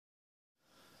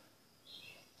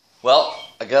Well,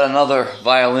 I got another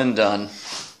violin done.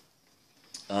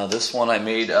 This one I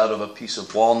made out of a piece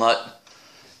of walnut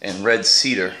and red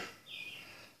cedar.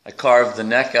 I carved the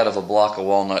neck out of a block of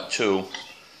walnut too.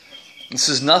 This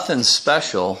is nothing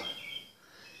special.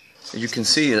 You can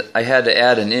see I had to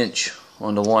add an inch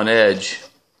onto one edge.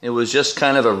 It was just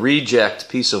kind of a reject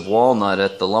piece of walnut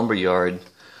at the lumber yard.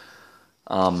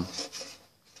 And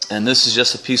this is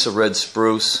just a piece of red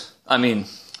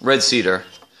cedar.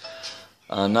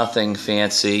 Nothing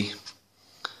fancy.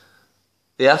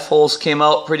 The F-holes came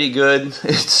out pretty good.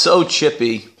 It's so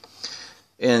chippy.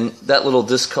 And that little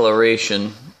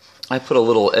discoloration, I put a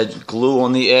little glue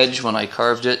on the edge when I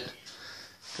carved it,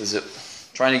 because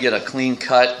trying to get a clean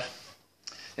cut.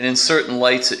 And in certain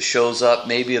lights it shows up.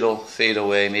 Maybe it'll fade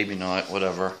away, maybe not,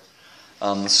 whatever.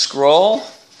 The scroll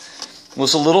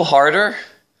was a little harder.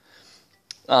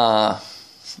 I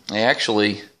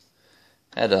actually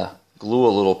had to glue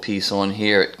a little piece on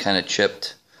here. It kind of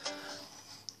chipped.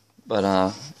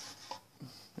 But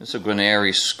it's a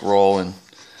Granary scroll, and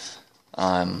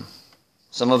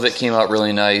some of it came out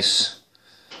really nice,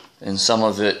 and some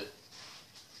of it,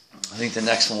 I think the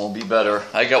next one will be better.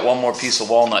 I got one more piece of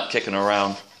walnut kicking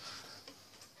around.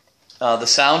 The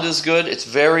sound is good. It's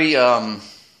very, I don't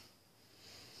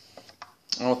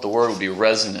know what the word would be,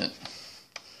 resonant.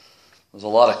 There's a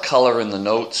lot of color in the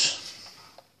notes.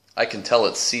 I can tell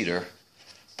it's cedar,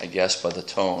 I guess, by the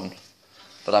tone.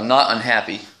 But I'm not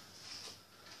unhappy.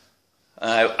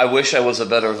 I wish I was a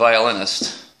better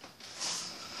violinist.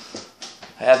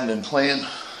 I haven't been playing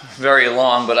very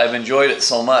long, but I've enjoyed it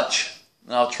so much.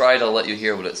 And I'll try to let you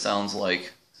hear what it sounds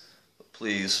like. But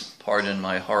please pardon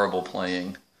my horrible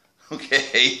playing.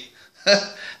 Okay.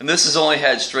 And this has only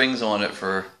had strings on it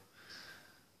for,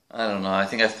 I don't know, I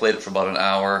think I've played it for about an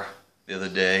hour the other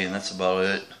day, and that's about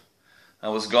it. I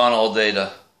was gone all day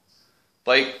to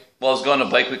bike. Well, I was going to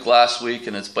Bike Week last week,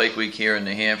 and it's Bike Week here in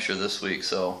New Hampshire this week,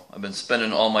 so I've been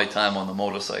spending all my time on the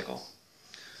motorcycle.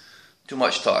 Too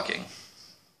much talking.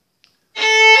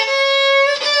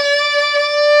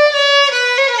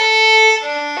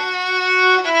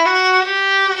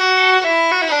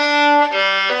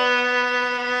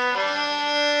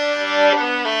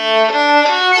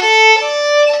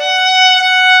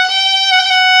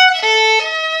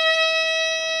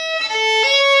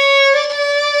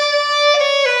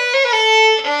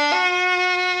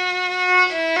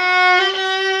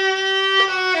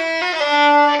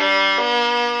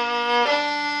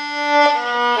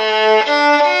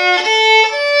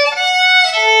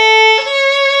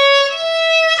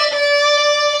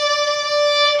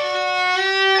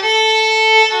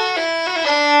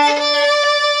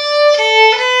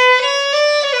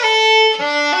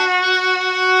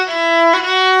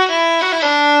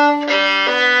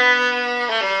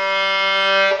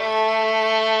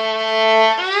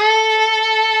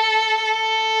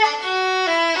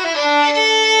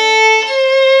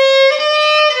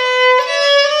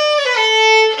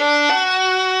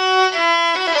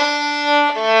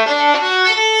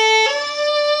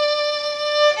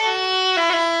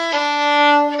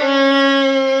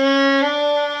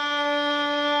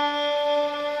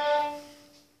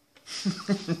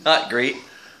 Not great,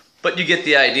 but you get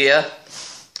the idea.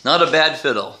 Not a bad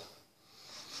fiddle.